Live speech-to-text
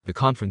The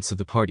Conference of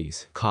the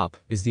Parties, COP,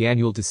 is the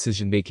annual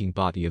decision-making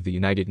body of the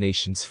United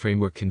Nations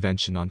Framework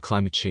Convention on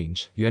Climate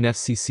Change,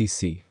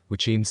 UNFCCC,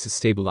 which aims to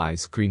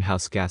stabilize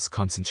greenhouse gas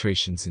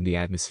concentrations in the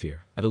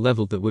atmosphere at a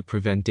level that would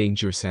prevent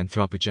dangerous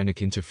anthropogenic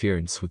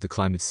interference with the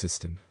climate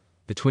system.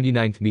 The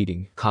 29th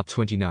meeting,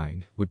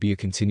 COP29, would be a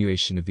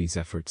continuation of these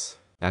efforts.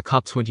 At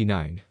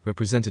COP29,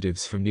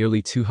 representatives from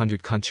nearly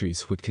 200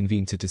 countries would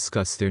convene to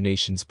discuss their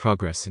nation's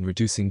progress in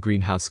reducing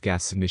greenhouse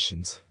gas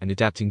emissions and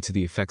adapting to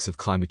the effects of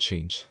climate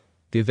change.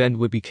 The event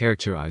would be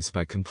characterized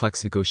by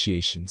complex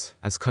negotiations,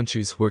 as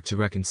countries work to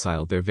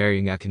reconcile their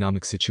varying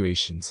economic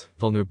situations,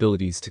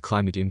 vulnerabilities to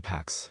climate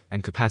impacts,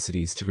 and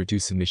capacities to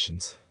reduce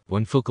emissions.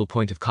 One focal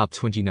point of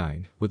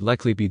COP29 would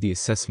likely be the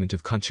assessment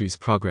of countries'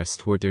 progress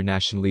toward their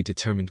nationally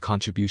determined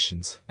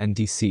contributions,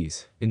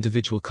 NDCs,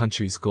 individual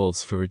countries'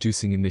 goals for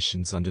reducing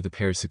emissions under the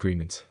Paris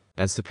Agreement.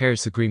 As the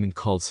Paris Agreement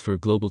calls for a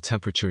global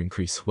temperature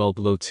increase well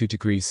below 2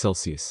 degrees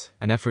Celsius,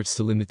 and efforts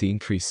to limit the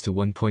increase to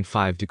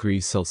 1.5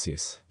 degrees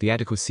Celsius, the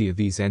adequacy of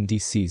these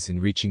NDCs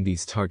in reaching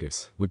these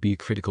targets would be a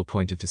critical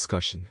point of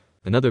discussion.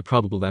 Another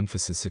probable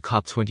emphasis at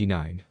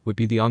COP29 would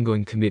be the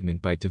ongoing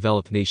commitment by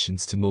developed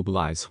nations to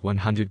mobilize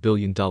 $100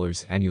 billion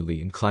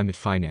annually in climate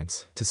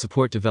finance to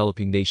support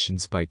developing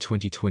nations by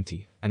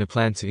 2020, and a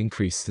plan to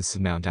increase this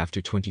amount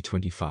after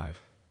 2025.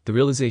 The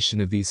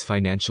realization of these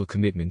financial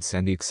commitments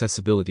and the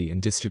accessibility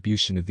and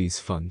distribution of these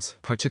funds,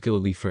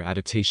 particularly for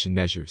adaptation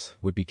measures,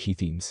 would be key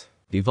themes.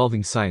 The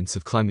evolving science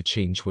of climate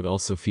change would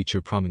also feature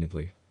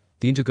prominently.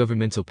 The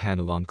Intergovernmental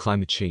Panel on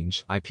Climate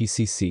Change,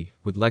 IPCC,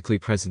 would likely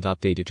present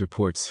updated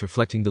reports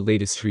reflecting the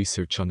latest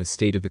research on the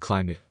state of the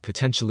climate,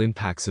 potential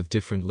impacts of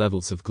different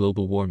levels of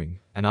global warming,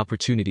 and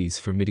opportunities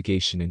for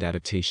mitigation and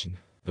adaptation.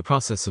 The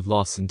process of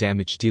loss and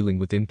damage dealing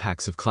with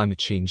impacts of climate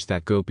change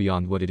that go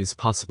beyond what it is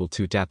possible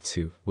to adapt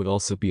to would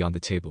also be on the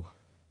table.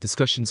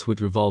 Discussions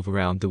would revolve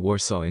around the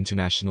Warsaw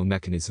International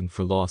Mechanism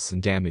for Loss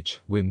and Damage,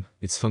 WIM,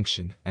 its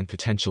function, and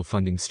potential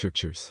funding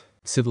structures.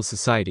 Civil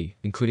society,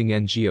 including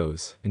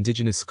NGOs,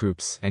 indigenous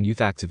groups, and youth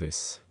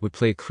activists, would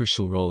play a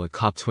crucial role at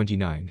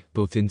COP29,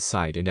 both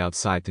inside and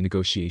outside the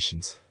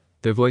negotiations.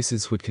 Their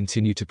voices would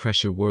continue to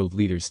pressure world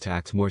leaders to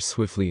act more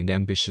swiftly and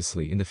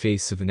ambitiously in the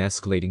face of an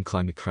escalating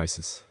climate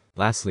crisis.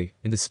 Lastly,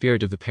 in the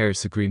spirit of the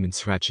Paris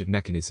Agreement's ratchet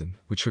mechanism,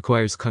 which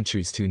requires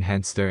countries to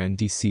enhance their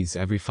NDCs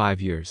every 5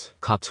 years,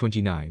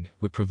 COP29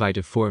 would provide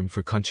a forum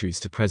for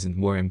countries to present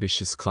more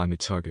ambitious climate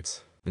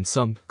targets. In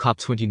sum,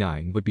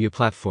 COP29 would be a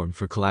platform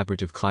for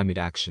collaborative climate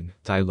action,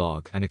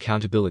 dialogue, and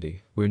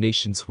accountability, where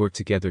nations work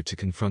together to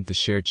confront the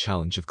shared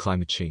challenge of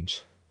climate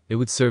change. It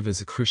would serve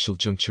as a crucial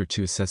juncture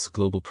to assess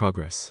global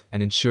progress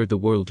and ensure the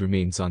world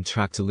remains on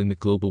track to limit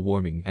global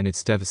warming and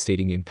its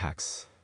devastating impacts.